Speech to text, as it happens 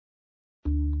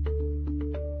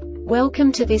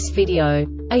Welcome to this video.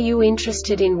 Are you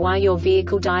interested in why your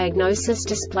vehicle diagnosis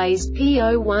displays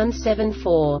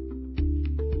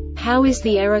P0174? How is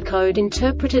the error code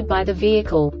interpreted by the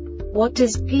vehicle? What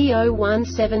does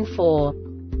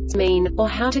P0174 mean, or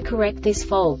how to correct this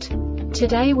fault?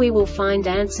 Today we will find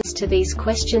answers to these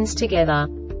questions together.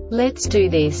 Let's do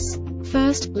this.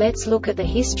 First, let's look at the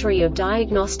history of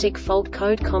diagnostic fault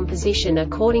code composition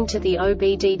according to the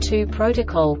OBD2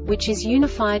 protocol, which is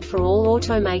unified for all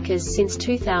automakers since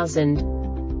 2000.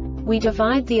 We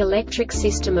divide the electric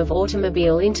system of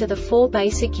automobile into the four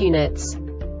basic units: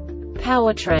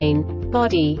 powertrain,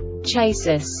 body,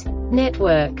 chassis,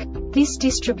 network. This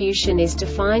distribution is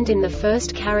defined in the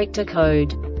first character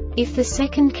code. If the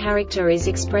second character is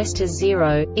expressed as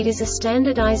 0, it is a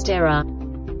standardized error.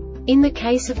 In the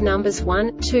case of numbers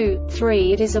 1, 2,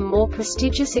 3, it is a more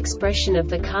prestigious expression of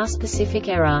the car-specific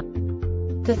error.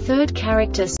 The third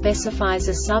character specifies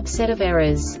a subset of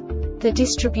errors. The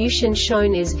distribution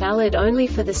shown is valid only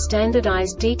for the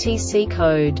standardized DTC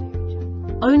code.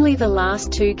 Only the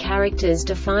last two characters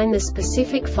define the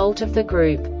specific fault of the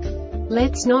group.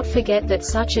 Let's not forget that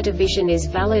such a division is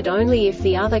valid only if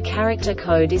the other character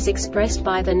code is expressed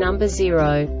by the number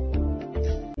 0.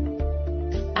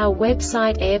 Our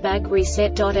website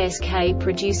airbagreset.sk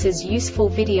produces useful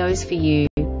videos for you.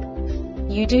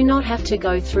 You do not have to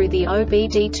go through the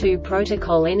OBD2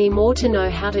 protocol anymore to know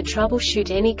how to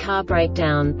troubleshoot any car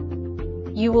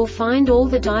breakdown. You will find all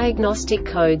the diagnostic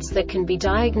codes that can be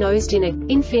diagnosed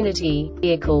in Infinity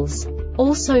vehicles.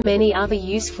 Also many other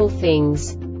useful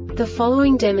things. The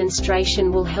following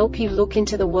demonstration will help you look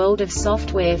into the world of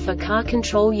software for car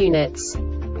control units.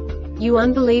 You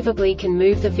unbelievably can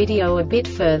move the video a bit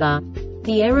further.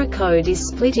 The error code is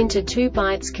split into 2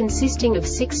 bytes consisting of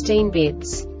 16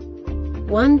 bits.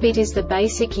 1 bit is the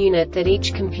basic unit that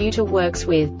each computer works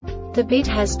with. The bit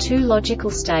has 2 logical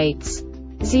states: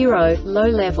 0, low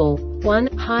level, 1,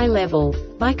 high level.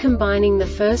 By combining the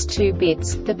first 2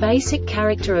 bits, the basic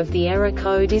character of the error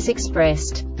code is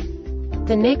expressed.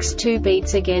 The next 2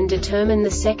 beats again determine the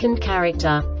second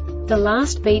character. The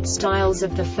last beat styles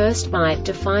of the first byte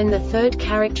define the third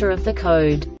character of the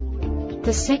code.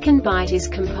 The second byte is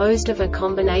composed of a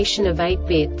combination of 8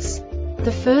 bits.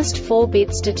 The first 4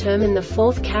 bits determine the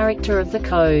fourth character of the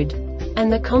code.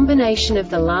 And the combination of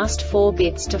the last 4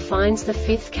 bits defines the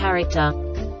fifth character.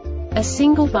 A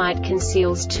single byte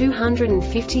conceals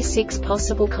 256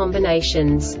 possible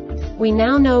combinations. We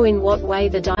now know in what way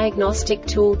the diagnostic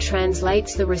tool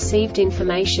translates the received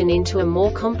information into a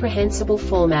more comprehensible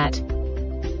format.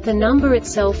 The number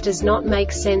itself does not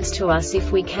make sense to us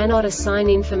if we cannot assign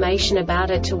information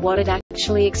about it to what it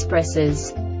actually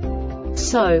expresses.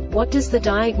 So, what does the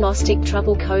Diagnostic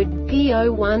Trouble Code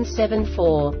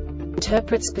P0174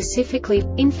 interpret specifically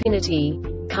for Infinity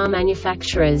car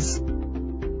manufacturers?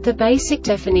 The basic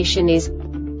definition is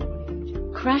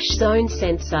crash zone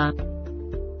sensor.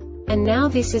 And now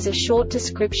this is a short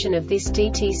description of this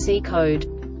DTC code.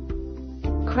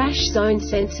 Crash zone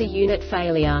sensor unit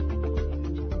failure.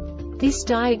 This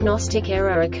diagnostic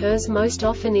error occurs most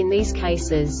often in these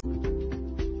cases: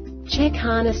 check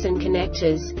harness and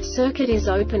connectors, circuit is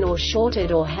open or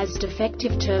shorted or has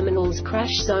defective terminals.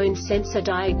 Crash zone sensor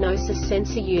diagnosis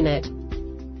sensor unit.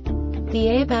 The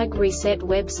Airbag Reset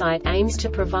website aims to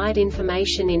provide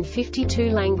information in 52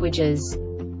 languages.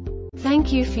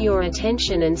 Thank you for your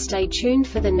attention and stay tuned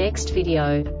for the next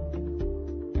video.